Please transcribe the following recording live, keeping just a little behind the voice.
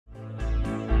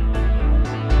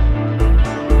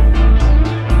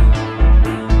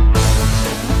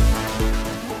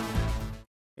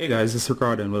Hey guys, this is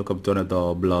Ricardo and welcome to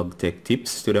another blog tech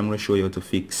tips. Today I'm going to show you how to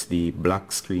fix the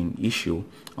black screen issue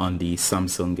on the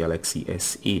Samsung Galaxy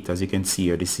S8. As you can see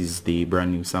here, this is the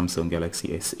brand new Samsung Galaxy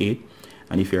S8,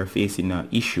 and if you're facing an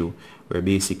issue where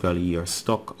basically you're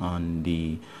stuck on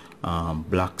the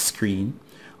black screen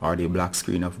or the black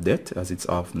screen of death as it's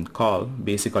often called,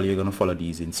 basically you're going to follow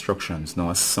these instructions.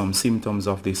 Now some symptoms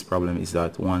of this problem is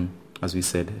that, one, as we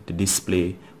said, the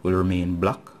display will remain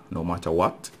black no matter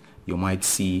what. You might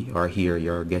see or hear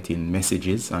you're getting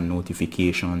messages and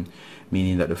notification,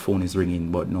 meaning that the phone is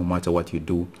ringing, but no matter what you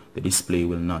do, the display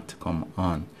will not come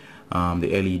on. The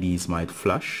LEDs might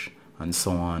flash and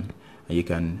so on, and you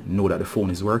can know that the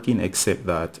phone is working, except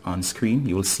that on screen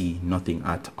you will see nothing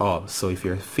at all. So if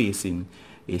you're facing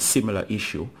a similar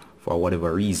issue for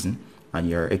whatever reason and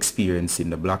you're experiencing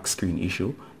the black screen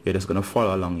issue, you're just going to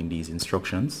follow along in these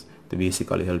instructions to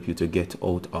basically help you to get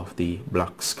out of the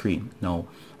black screen. Now,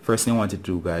 first thing I want you to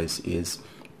do, guys, is,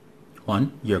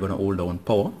 one, you're going to hold down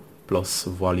power plus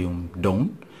volume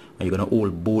down, and you're going to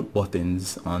hold both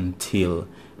buttons until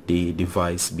the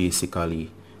device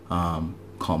basically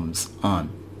comes on.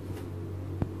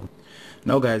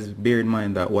 Now guys, bear in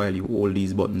mind that while you hold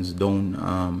these buttons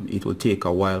down, it will take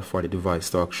a while for the device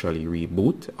to actually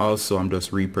reboot. Also, I'm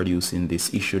just reproducing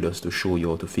this issue just to show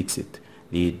you how to fix it.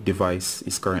 The device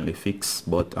is currently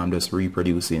fixed, but I'm just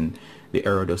reproducing the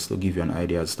error just to give you an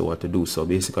idea as to what to do. So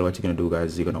basically what you're going to do,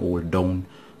 guys, you're going to hold down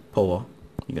power,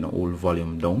 you're going to hold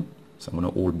volume down. So I'm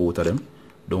going to hold both of them.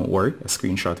 Don't worry, a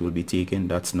screenshot will be taken,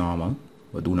 that's normal,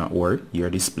 but do not worry, your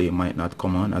display might not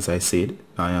come on. As I said,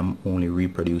 I am only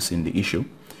reproducing the issue,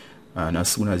 and as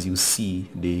soon as you see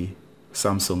the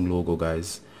Samsung logo,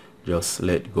 guys, just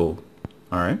let go.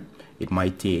 Alright, it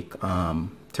might take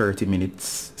 30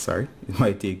 minutes, sorry, it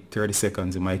might take 30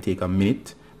 seconds, it might take a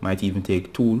minute, might even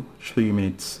take 2-3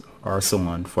 minutes or so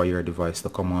on for your device to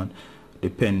come on,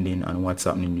 depending on what's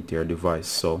happening with your device.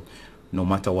 So no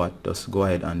matter what, just go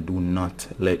ahead and do not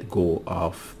let go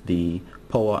of the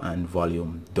power and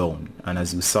volume down. And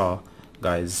as you saw,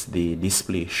 guys, the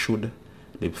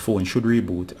phone should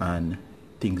reboot and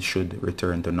things should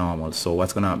return to normal. So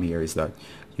what's gonna happen here is that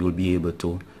you will be able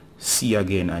to see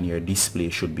again and your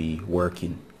display should be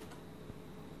working.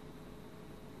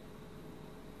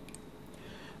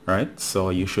 Right,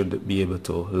 so you should be able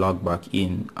to log back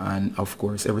in, and of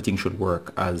course everything should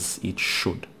work as it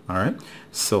should. Alright,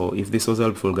 so if this was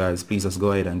helpful, guys, please just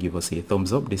go ahead and give us a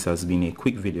thumbs up. This has been a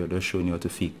quick video just showing you how to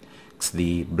fix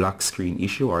the black screen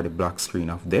issue or the black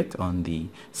screen of death on the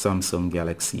Samsung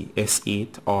Galaxy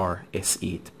S8 or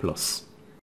S8 Plus.